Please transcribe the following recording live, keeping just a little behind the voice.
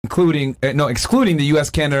excluding the U.S.,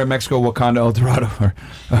 Canada, Mexico, Wakanda, El Dorado.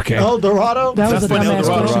 Okay. El Dorado? That was a dumbass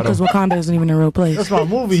question because Wakanda isn't even a real place. That's my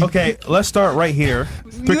movie. Okay, let's start right here.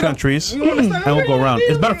 3 countries, and we'll go around.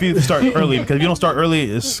 It's better for you to start early because if you don't start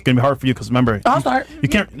early, it's gonna be hard for you. Because remember, I'll start. You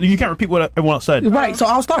can't repeat what everyone else said. Right, so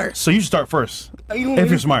I'll start. So you should start first if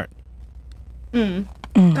you're smart.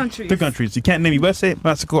 Countries. 3 countries. You can't name USA,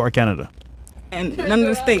 Mexico, or Canada. And none of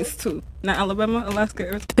the states too. Not Alabama,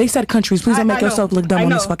 Alaska. They said countries. Please don't make yourself look dumb on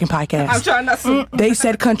this fucking I'm podcast. trying not to. They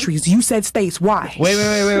said countries. You said states. Why? Wait.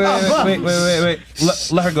 Let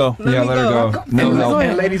her go. Let her go. No help.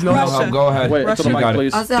 And ladies, no help. Go ahead. Wait, to the You mic, got it.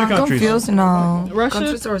 please. I said, I'm 3 countries. confused now. Russia?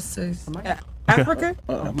 Countries or states? Africa,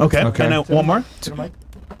 Okay. And then one more.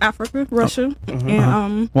 Africa, Russia,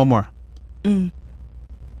 and One more.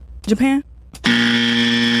 Japan.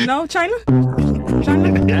 No, China. China.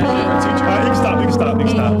 You can stop.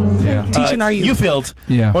 Yeah. Teaching are you? You failed.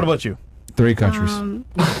 Yeah. What about you? 3 countries.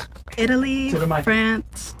 Italy, To the mic.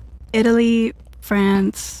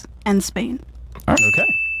 France, and Spain.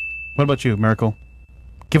 Okay. What about you, Miracle?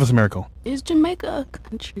 Give us a miracle. Is Jamaica a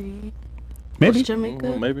country? Maybe.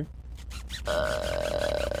 Jamaica. Maybe.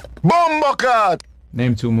 Bombocad!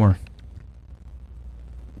 Name 2 more.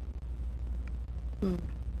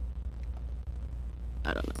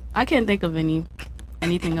 I don't know. I can't think of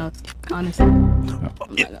anything else, honestly.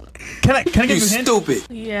 Can I give you a hint? Stupid.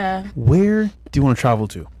 Yeah. Where do you want to travel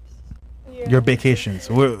to? Your vacations.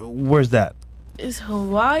 Where's that? Is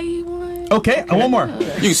Hawaii one? Okay, and one more.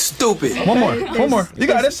 You stupid. One more. You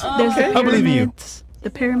got this. There's the I believe in you. pyramids. The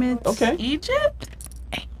pyramids. Okay. Egypt?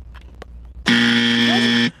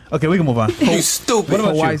 Okay, we can move on. You stupid. What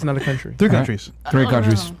about Hawaii's you? not a country. 3 countries. 3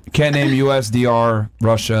 countries. Can't name U.S., DR,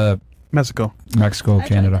 Russia, Mexico. Mexico,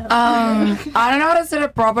 Canada. I don't know how to say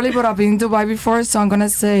it properly, but I've been to Dubai before, so I'm gonna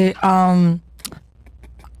say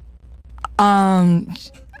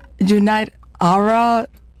United Arab.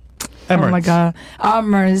 Emirates. Oh my God,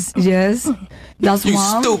 Emirates. Yes, that's You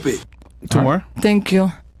one. stupid. 2 more. Thank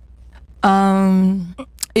you.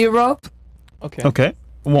 Europe. Okay. Okay.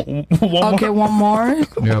 One Okay, more. one more.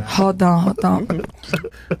 Yep. Hold on.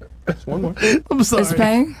 One more. I'm sorry.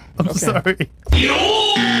 Spain. I'm sorry.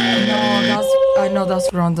 I know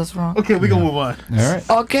that's wrong. That's wrong. Okay, we gonna move on. All right.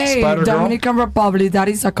 Okay, Spider Girl? Dominican Republic. That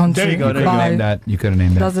is a country. There you go. You could have named that. You could have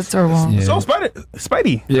named that. That's the third one. Yeah. So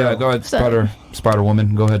Spidey. Yeah, go ahead, Spider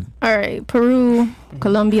Woman. Go ahead. All right, Peru,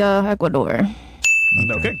 Colombia, Ecuador.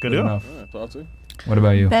 Okay, good deal. enough. What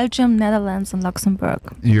about you? Belgium, Netherlands, and Luxembourg.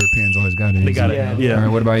 Europeans always got it. They got it. Yeah. All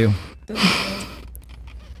right. What about you?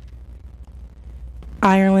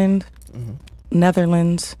 Ireland,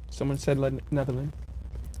 Netherlands. Someone said Netherlands.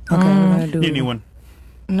 Okay, we're gonna do You need one.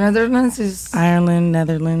 Netherlands is Ireland,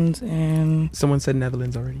 Netherlands, and Someone said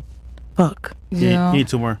Netherlands already. fuck. yeah. You need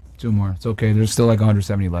 2 more. 2 more. It's okay. There's still like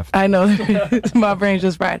 170 left. I know. My brain's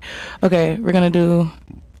just fried. Okay, we're gonna do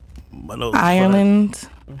Ireland,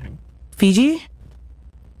 Fiji,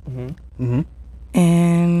 Mm-hmm.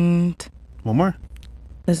 and One more.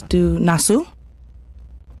 let's do Nassau.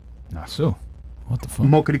 Nassau. What the fuck?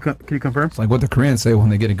 Mo, can you confirm? It's like what the Koreans say when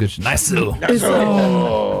they get a good Nassau.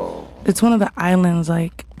 It's one of the islands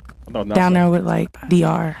like down there with like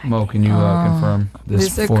DR. Mo, can you confirm this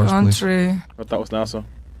This is a for us, please? country. I thought it was NASA.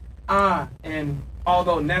 And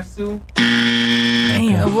although Natsu,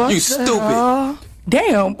 Damn. What You the stupid. hell?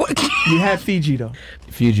 Damn. you had Fiji though.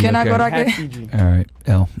 Fiji. Can I okay. go back? Had Fiji. All right.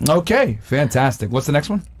 L. Okay. Fantastic. What's the next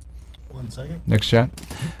one? 1 second. Next chat.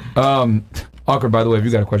 Awkward, by the way, if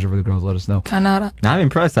you got a question for the girls, let us know. Canada. I'm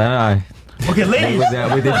impressed. I Okay, ladies.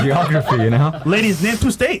 with the geography, you know. Ladies, name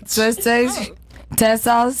 2 states. Two states.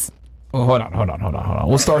 Texas. Oh, hold on.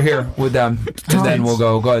 We'll start here with them, and then we'll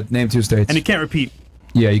go. Go ahead. Name 2 states. And you can't repeat.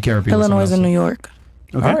 Yeah, you can't repeat. what someone Illinois else and said. New York.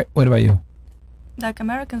 Okay. All right. What about you? Like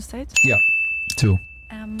American states. Yeah. 2.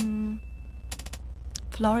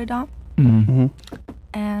 Florida Mm-hmm.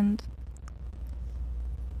 and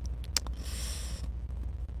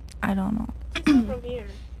I don't know.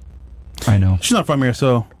 I know. She's not from here,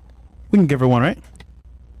 so we can give her one, right?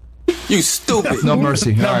 You stupid. No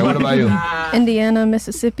mercy. All right. What about you? Indiana,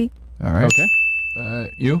 Mississippi. All right.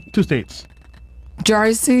 Okay. You? 2 states.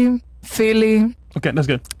 Jersey. Philly. Okay, that's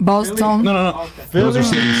good. Boston. No. Those are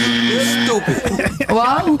cities. You stupid.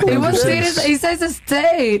 What? It was cities. It says a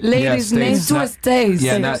state. Ladies, name states. 2 states.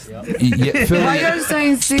 Yeah, not yeah, Why Philly. are you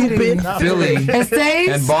saying city? Philly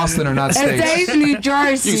States. and Boston are not states. States. New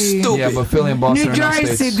Jersey. You stupid. Yeah, but Philly and Boston New are not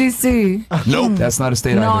Jersey, states. DC. Nope, that's not a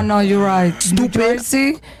state No, either. no, you're right. New Jersey,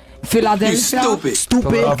 You Philadelphia. stupid.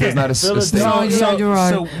 Philadelphia is not a state. No, yeah, you're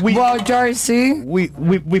right. So we Well, Jersey,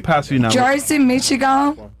 we pass you now. Jersey,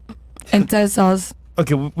 Michigan, and Texas.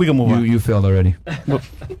 Okay, we can move on. You failed already.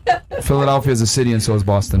 Philadelphia is a city, and so is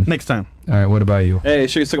Boston. Next time. All right. What about you? Hey,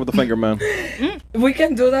 she stick with the finger, man. We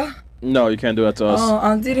can do that. No, you can't do that to us. Oh,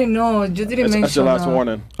 I didn't know. You didn't mention That's your last that.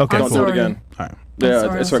 warning. Okay, don't do it again. All right. Yeah,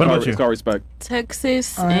 sorry. it's What about it's you? called respect.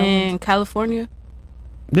 Texas and California.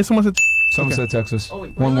 Did someone say? Someone said Texas.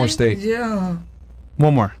 One more state. Yeah.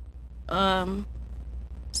 One more.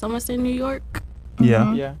 Someone said New York.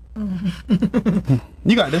 Yeah. Yeah.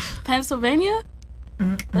 You got this. Pennsylvania.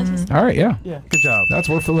 That's just All right. Yeah. Yeah. Good job. That's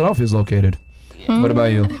where Philadelphia is located. What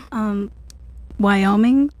about you?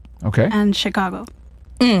 Wyoming Okay. and Chicago.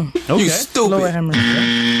 Okay. You stupid.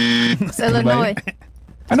 Illinois.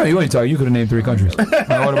 I know you ain't talking. You could have named 3 countries. All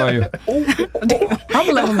right, what about you? I'm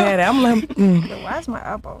gonna let him have it. I'm gonna let him. Why's my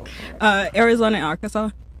elbow? Arizona and Arkansas.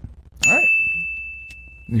 All right.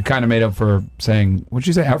 You kind of made up for saying. What'd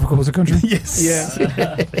you say? Africa was a country? Yes.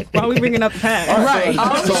 Yeah. Why are we bringing up the past? Right.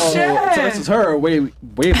 So this is her way back.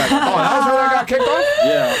 Oh, that was where I got kicked off?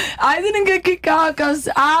 Yeah. I didn't get kicked out because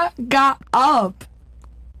I got up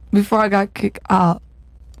before I got kicked out.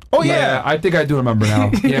 Oh yeah. I think I do remember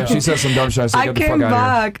now. Yeah, she said some dumb shit. I said, I get the came fuck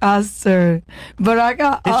out of here. back after, but I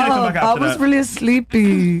got You should've come up. back I after was that. really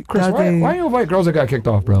sleepy Chris, that why day. you invite girls that got kicked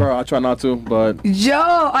off, bro? Bro, I try not to, but Yo,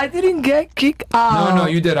 I didn't get kicked out. No,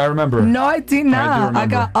 you did. I remember. No, I did not. I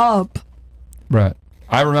got up. Right.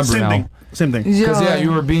 I remember Same now. thing. Same thing. Yo, Because, yeah,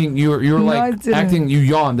 you were No, I like didn't. acting, you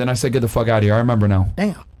yawned, and I said, get the fuck out of here. I remember now.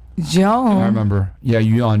 Yo. I remember. Yeah,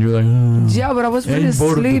 you yawned. You were like, Yeah, but I was really ain't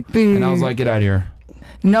bored of it. sleepy. And I was like, get out of here.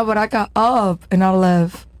 No, but I got up and I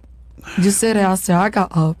left. You said it, I said I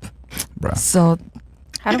got up. Bruh. So,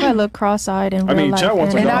 How do I look cross-eyed in I real mean, life? Chat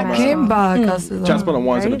wants to and go, I man. came back. I said, Chat's put on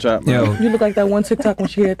ones in the chat, man. Yo. You look like that one TikTok when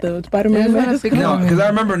she had the Spider-Man It's mask. gonna pick No, up because me. I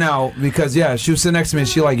remember now, because, yeah, she was sitting next to me and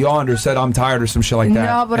she, like, yawned or said, I'm tired or some shit like that.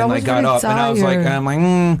 No, but and, I like, was got really up. And I was like, tired. I'm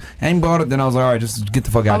like, I ain't bored. Then I was like, all right, just get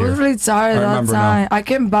the fuck I out of was here. really tired I that remember time. now. I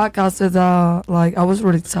came back after that. Like, I was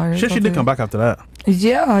really tired. She did come back after that.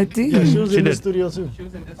 Yeah, I did. Yeah, she was She in the did. studio too.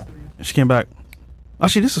 She came back.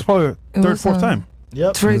 Actually, this is probably her It third, was, fourth time.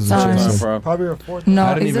 Yep. 3 This is the times. shit. Bro. Probably her fourth. No,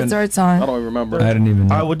 I didn't it's the even- 3rd I time. don't even remember. I didn't even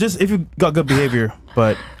know. I would just, if you got good behavior,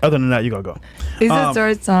 but other than that, you gotta go. It's the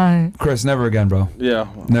 3rd time. Chris, never again, bro. Yeah.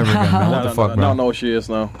 Never again, man. What the fuck, I bro? don't know what she is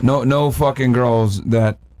now. No fucking girls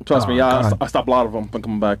that. Trust me, Oh, I God. stopped a lot of them from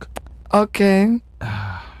coming back. Okay.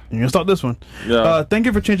 You can start this one. Yeah. Thank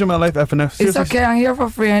you for changing my life, FNF. It's Seriously. okay. I'm here for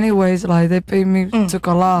free anyways. Like, they pay me to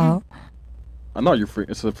call out. I know you're free.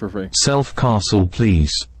 It's for free. Self castle,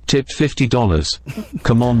 please. Tipped $50.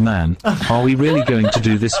 Come on, man. Are we really going to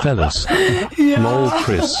do this, fellas? Lol,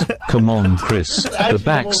 Chris. Come on, Chris. The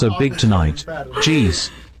backs are big tonight.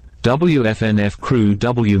 Jeez. WFNF crew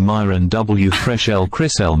W Myron W Fresh L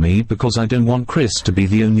Chris L me because I don't want Chris to be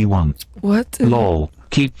the only one. What? Lol.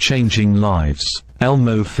 Keep changing lives.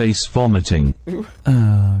 Elmo face vomiting.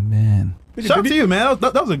 Oh, man. Shout out to you, man.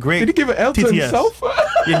 That was a great. Did he give an L to TTS. himself?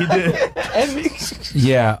 Yeah, he did. And me?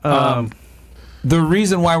 Yeah. The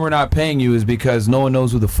reason why we're not paying you is because no one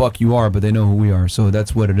knows who the fuck you are, but they know who we are. So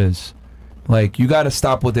that's what it is. Like, you got to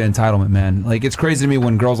stop with the entitlement, man. Like, it's crazy to me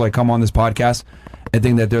when girls like come on this podcast and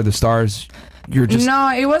think that they're the stars. You're just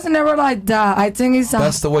No, it was never like that. I think it's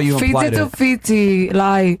That's the way you 50 implied to it. 50.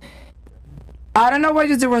 Like, I don't know why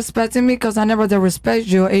you're disrespecting me because I never disrespect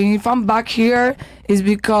you. And if I'm back here, it's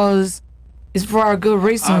because it's for a good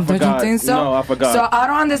reason. Don't you think so? No, I forgot. So I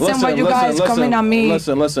don't understand why you guys coming at me.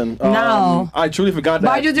 Listen. No. I truly forgot that.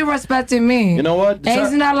 Why you disrespecting me? You know what? And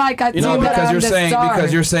it's not like I You know, think that because I'm you're the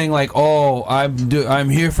saying star. like, oh, I'm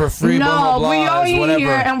here for free. No, blah, blah, blah, we all it's in whatever.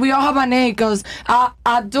 here and we all have an A because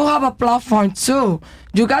I do have a platform too.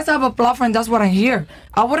 You guys have a platform, that's what I'm here.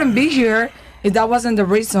 I wouldn't be here if that wasn't the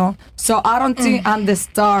reason. So I don't think I'm the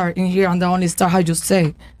star in here. I'm the only star, how you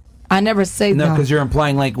say. I never say No, that. because you're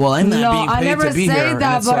implying like, well, I'm not No, being I paid never to be say here. and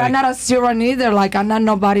that, it's but I'm like- not a zero neither. Like, I'm not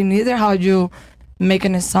nobody neither, how you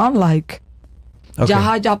making it sound like. Okay. Y'all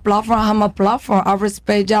have your platform, I have my platform. I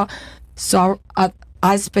respect y'all. So I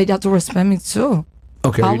expect y'all to respect me too.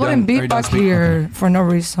 Okay, I are you wouldn't done? Are be you done back speaking? here for no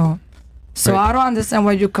reason. So Right. I don't understand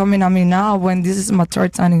why you're coming at me now when this is my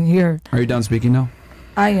 3rd time in here. Are you done speaking now?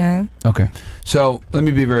 I am. Okay. So let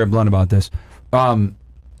me be very blunt about this.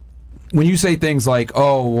 When you say things like,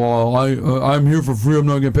 "Oh, well, I'm here for free. I'm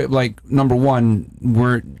not gonna pay," like, number one, You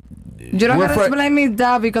don't we're gotta explain me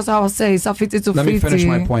that because I will say it's a 50 to 50. Let me finish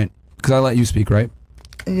my point because I let you speak, right?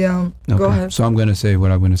 Yeah. Okay. Go ahead. So I'm gonna say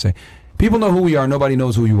what I'm gonna say. People know who we are. Nobody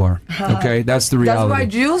knows who you are. Okay, that's the reality. That's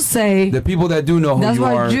what you say. The people that do know who That's you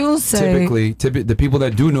what are, you say. typically, the people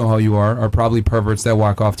that do know how you are probably perverts that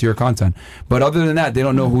walk off to your content. But other than that, they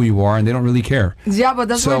don't know who you are and they don't really care. Yeah, but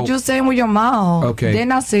that's So- what you're saying with your mouth. Okay. They're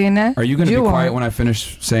not saying it. Are you going to be quiet when I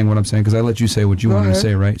finish saying what I'm saying? Because I let you say what you Go wanted to ahead.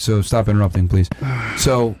 say, right? So stop interrupting, please.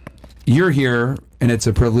 So you're here, and it's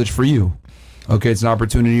a privilege for you. Okay, it's an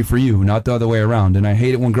opportunity for you, not the other way around. And I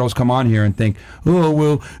hate it when girls come on here and think, oh,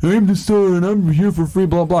 well, I'm the star and I'm here for free,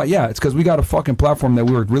 blah, blah. Yeah, it's because we got a fucking platform that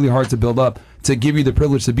we worked really hard to build up to give you the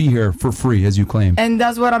privilege to be here for free, as you claim. And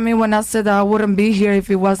that's what I mean when I said that I wouldn't be here if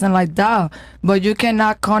it wasn't like that. But you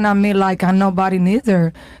cannot count on me like I'm nobody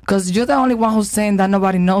neither. Because you're the only one who's saying that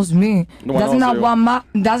nobody knows me. No one That's knows not you. what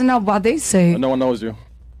that's not what they say. No one knows you.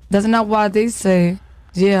 That's not what they say.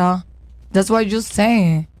 Yeah. That's what you're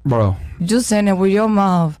saying. Bro, Just saying it with your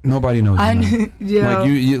mouth. nobody knows you, man. Yeah. Like,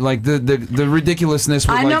 you like the ridiculousness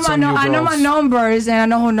with I know like my some of you I know my girls. numbers and I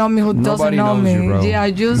know who know me, who Nobody doesn't know knows me. you, bro. Yeah,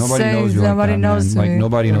 you Nobody say knows you like nobody that, knows man. me. Like,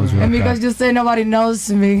 nobody knows you And like because that. you say nobody knows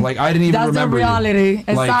me. Like, I didn't even that's remember the you. reality. Like-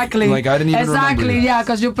 Exactly. like, I didn't even remember exactly, you. yeah,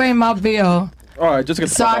 because you're paying my bill. All right, just get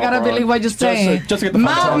the So fuck I gotta out, bro. believe what you're saying. Just get the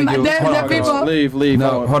Ma- fuck out. ma- the people. Leave.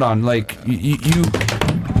 No, hold on. Like, you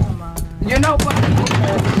You know what?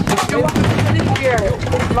 You want to live here,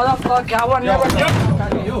 motherfucker. I will never.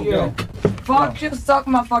 Fuck you, suck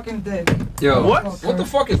my fucking dick. Yo, what the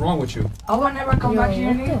fuck is wrong with you? I will never come back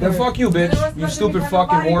here neither. Then fuck you, bitch. You stupid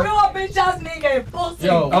fucking whore. You a bitch ass nigga, pussy.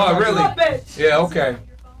 Yo, oh, really? You a bitch. Yeah, okay.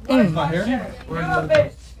 My hair? You a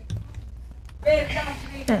bitch.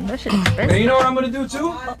 Damn, that shit is And crazy. you know what I'm gonna do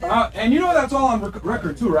too? And you know that's all on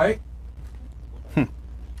record too, right?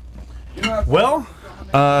 Well,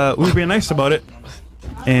 we were being nice about it,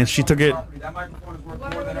 and she took it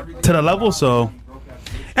to the level. So,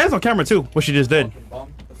 and it's on camera too. What she just did.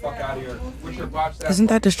 Isn't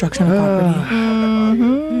that destruction of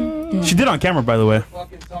property? She did on camera, by the way.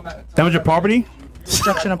 Damage your property.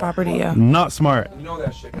 Destruction of property, yeah. Not smart. You know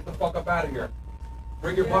that shit. Get the fuck up out of here.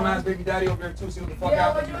 Bring your bum ass baby daddy over here too. See what the fuck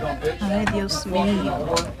happens, you dumb bitch. Ay, Dios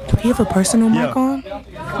mío. Do we have a personal mic on?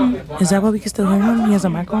 Is that why we can still hear him? He has a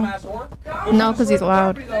mic on? No, because he's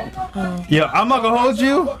loud. Yeah, I'm not gonna hold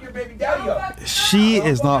you. She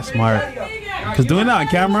is not smart. Cause doing that on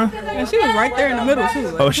camera. And she was right there in the middle too.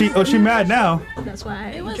 Like, Oh, she mad now. That's why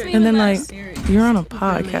it was And then, like, you're on a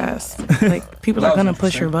podcast. Like, people are gonna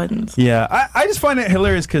push your buttons. Yeah, I just find it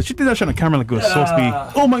hilarious because she did that shit on camera like it was supposed to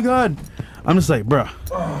be. Oh my god. I'm just like, bruh.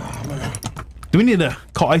 Do we need to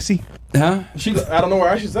call Icy? Huh? I don't know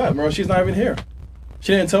where she's at, bro. She's not even here.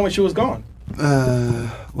 She didn't tell me she was gone.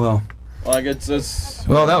 Well. Like it's.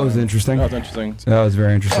 Well, that was interesting. That was interesting. That was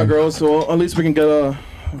very interesting. Alright, girls. So at least we can get a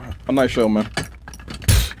nice show, man.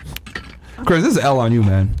 Chris, this is L on you,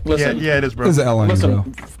 man. Listen, Yeah, it is, bro. This is L on you, bro.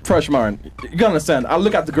 Fresh mind. You gotta understand. I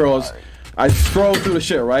look at the girls. I scroll through the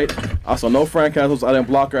shit, right? I saw no Frank Castles. I didn't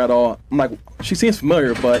block her at all. I'm like, she seems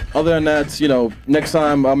familiar, but other than that, you know, next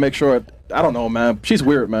time I'll make sure. I don't know, man. She's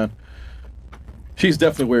weird, man. She's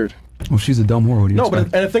definitely weird. Well, she's a dumb whore. What do you No,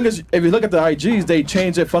 expect? but and the thing is, if you look at the IGs, they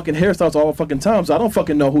change their fucking hairstyles all the fucking time. So I don't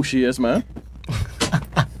fucking know who she is, man.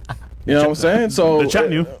 You know what I'm saying? So The chat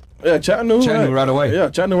knew. Yeah, chat knew. Chat knew right away. Yeah,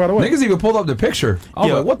 chat knew right away. Niggas even pulled up the picture. I was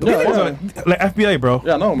Yo, like, what the people fuck? are like FBI, bro.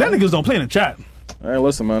 Yeah, no, That man. niggas don't play in the chat. Hey,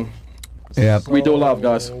 listen, man. Yeah. We do a lot,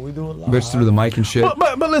 guys. Bitch through the mic and shit.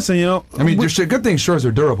 But listen, you know. I mean, there's shit. Good thing shorts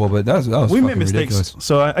are durable, but that was we fucking made mistakes, ridiculous.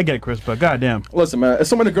 so I get it, Chris. But goddamn. Listen, man. If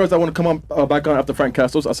so many girls that want to come on back on after Frank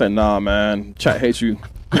Castles, I said, nah, man. Chat hates you.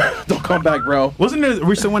 Don't come back, bro. Wasn't there a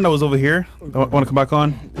recent one that was over here? I want to come back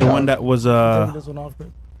on. The one that was that was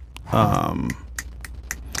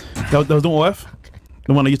doing OF.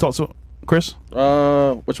 The one that you talked to, Chris.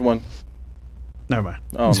 Which one? Never mind.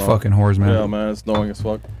 I don't These know. fucking whores, man. Yeah, man. It's annoying as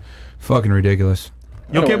fuck. Fucking ridiculous.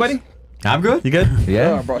 You okay, Anyways. buddy? I'm good. You good?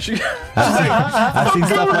 Yeah. Bro, she. I've seen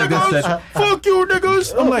stuff like this. Fuck you,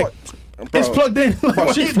 niggas. I'm like, it's plugged in. Like, Bro,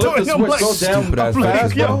 what she are you flipped doing? the I'm switch like, so damn Stupid ass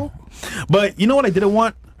fast, bitches, bro. but you know what I didn't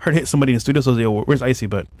want? Her to hit somebody in the studio. So I was like, yo, where's Icy?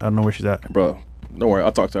 But I don't know where she's at. Bro, don't worry.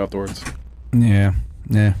 I'll talk to her afterwards. Yeah.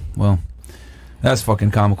 Yeah. Well, that's fucking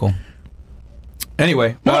comical.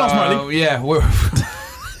 Anyway. Moving on, Smarty. Yeah. We're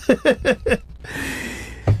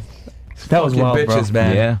That was fucking wild, bitches, bro.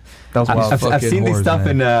 man. Yeah. That was wild. I've Fucking seen this whores, stuff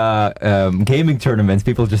man. in gaming tournaments.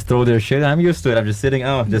 People just throw their shit. I'm used to it. I'm just sitting.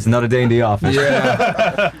 Oh, just another day in the office.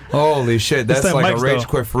 Yeah. Holy shit. That's that like a mics, rage though.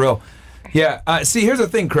 quit for real. Yeah. See, here's the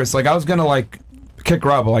thing, Chris. Like, I was gonna like kick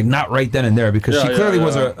her out, but like not right then and there because Yeah, she clearly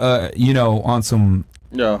was you know, on some,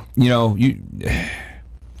 Yeah. you know,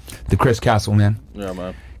 the Chris Castle, man. Yeah,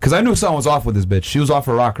 man. Because I knew something was off with this bitch. She was off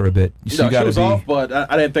her rocker a bit. She was off, but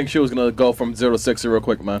I didn't think she was gonna go from 0 to 60 real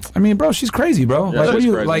quick, man. I mean, bro, she's crazy, bro. Yeah, Like, what she's do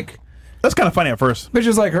you crazy. like? That's kind of funny at first.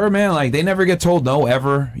 Bitches like her, man, like they never get told no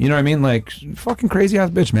ever. You know what I mean? Like fucking crazy ass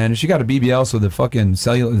bitch, man. She got a BBL, so the fucking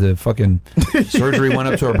surgery went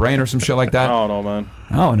up to her brain or some shit like that. I don't know, man.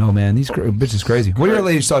 I don't know, man. These bitches crazy. What are your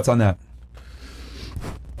ladies' thoughts on that?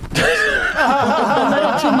 A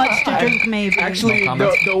little too much to drink, maybe. Actually,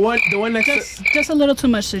 the one next just a little too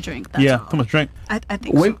much to drink. That's all. Too much drink. I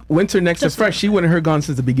think so. Winter next to Fresh, she wouldn't her gone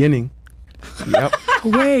since the beginning. Yep.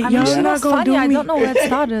 Wait, I mean, y'all she not was gonna funny. do I me. don't know where it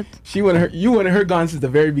started. You wouldn't her gone since the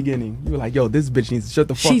very beginning. You were like, yo, this bitch needs to shut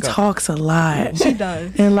the fuck She up. talks a lot. She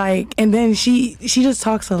does. And then she just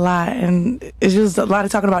talks a lot, and it's just a lot of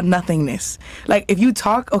talking about nothingness. Like if you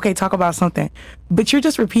talk about something, but you're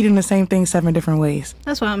just repeating the same thing 7 different ways.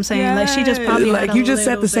 That's what I'm saying. Like she just probably like had a you just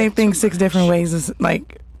said little the same bit thing too 6 different ways. It's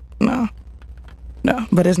like no.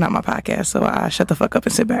 But it's not my podcast, so I shut the fuck up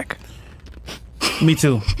and sit back. Me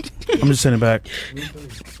too. I'm just sitting back.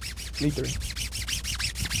 Me too.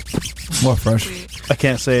 What, Fresh? I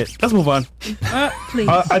can't say it. Let's move on. Please.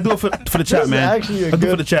 I do it for the chat, man. Actually, I do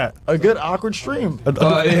it for the chat. A good awkward stream. It's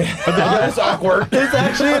awkward. It's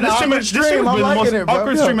actually an awkward stream. I'm the liking most it, bro.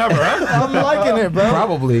 awkward stream ever, huh? I'm liking it, bro.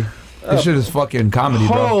 Probably. This shit is fucking comedy,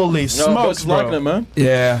 bro. Holy smokes, bro. Liking it, man.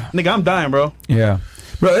 Yeah. Nigga, I'm dying, bro. Yeah.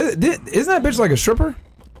 Bro, isn't that bitch like a stripper?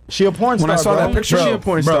 She a porn star. When I saw bro. that picture, She a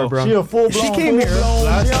porn star, bro. She a full blown. She came here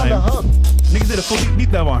last She on the time. hump. Niggas did a full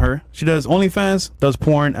deep dive on her. She does OnlyFans, does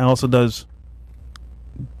porn, and also does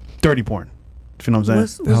dirty porn. If you know what I'm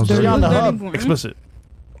saying. What's She dirty? on the Dirty hump. porn. Explicit.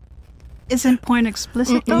 Isn't porn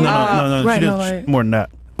explicit though? No. right, She no, does like- more than that.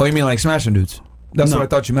 Oh, you mean like smashing dudes? That's No. what I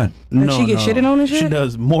thought you meant. No, she get shitted on and She shit?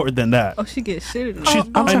 does more than that. Oh, she gets shitted on. She's,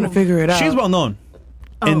 I'm trying to figure it out. She's well known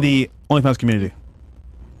Oh. in the OnlyFans community,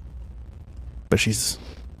 but she's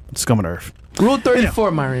scum of the earth. Rule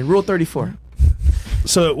 34, Myron. Rule 34.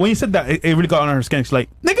 So when you said that, it really got on her skin. She's like,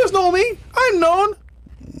 "Niggas know me. I'm known."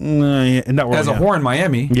 Yeah, in that world, As a whore in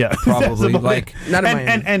Miami, yeah, probably. Like, Not in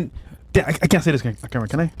Miami. and yeah, I can't say this on camera,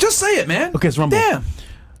 can I? just say it, man. Okay, it's Rumble. Damn.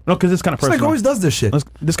 No, because it's kind of It's like personal. always does this shit.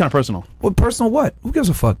 This kind of personal. What personal? What? Who gives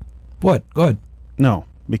a fuck? What? Go ahead. No,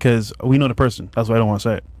 because we know the person. That's why I don't want to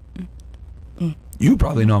say it. You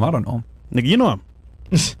probably know him. I don't know him. Nigga, you know him.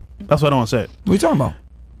 That's why I don't want to say it. What are you talking about?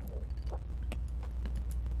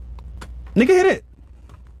 Nigga hit it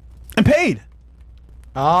and paid.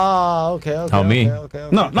 Ah, okay. How me? Okay.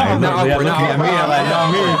 No, no, Yeah, no. looking at me, I'm like,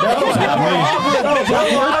 no,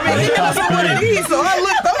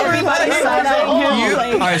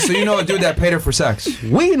 All right, so you know a dude that paid her for sex.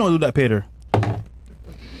 We know who that paid her.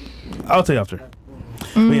 I'll tell you after.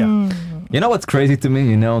 But yeah. You know what's crazy to me?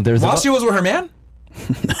 You know, there's While she was with her man?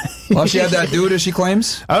 While she had that dude, as she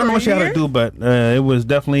claims? I don't know what she had to do, but it was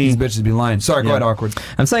definitely. These bitches be lying. Sorry, go ahead, awkward.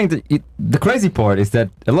 I'm saying that the crazy part is that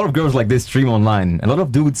a lot of girls like this stream online. A lot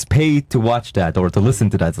of dudes pay to watch that or to listen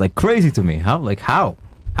to that. It's like crazy to me. How?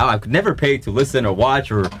 How I could never pay to listen or watch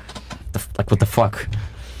or what the fuck?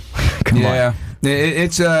 Come on. Yeah,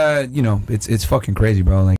 it's you know, it's fucking crazy, bro. Like.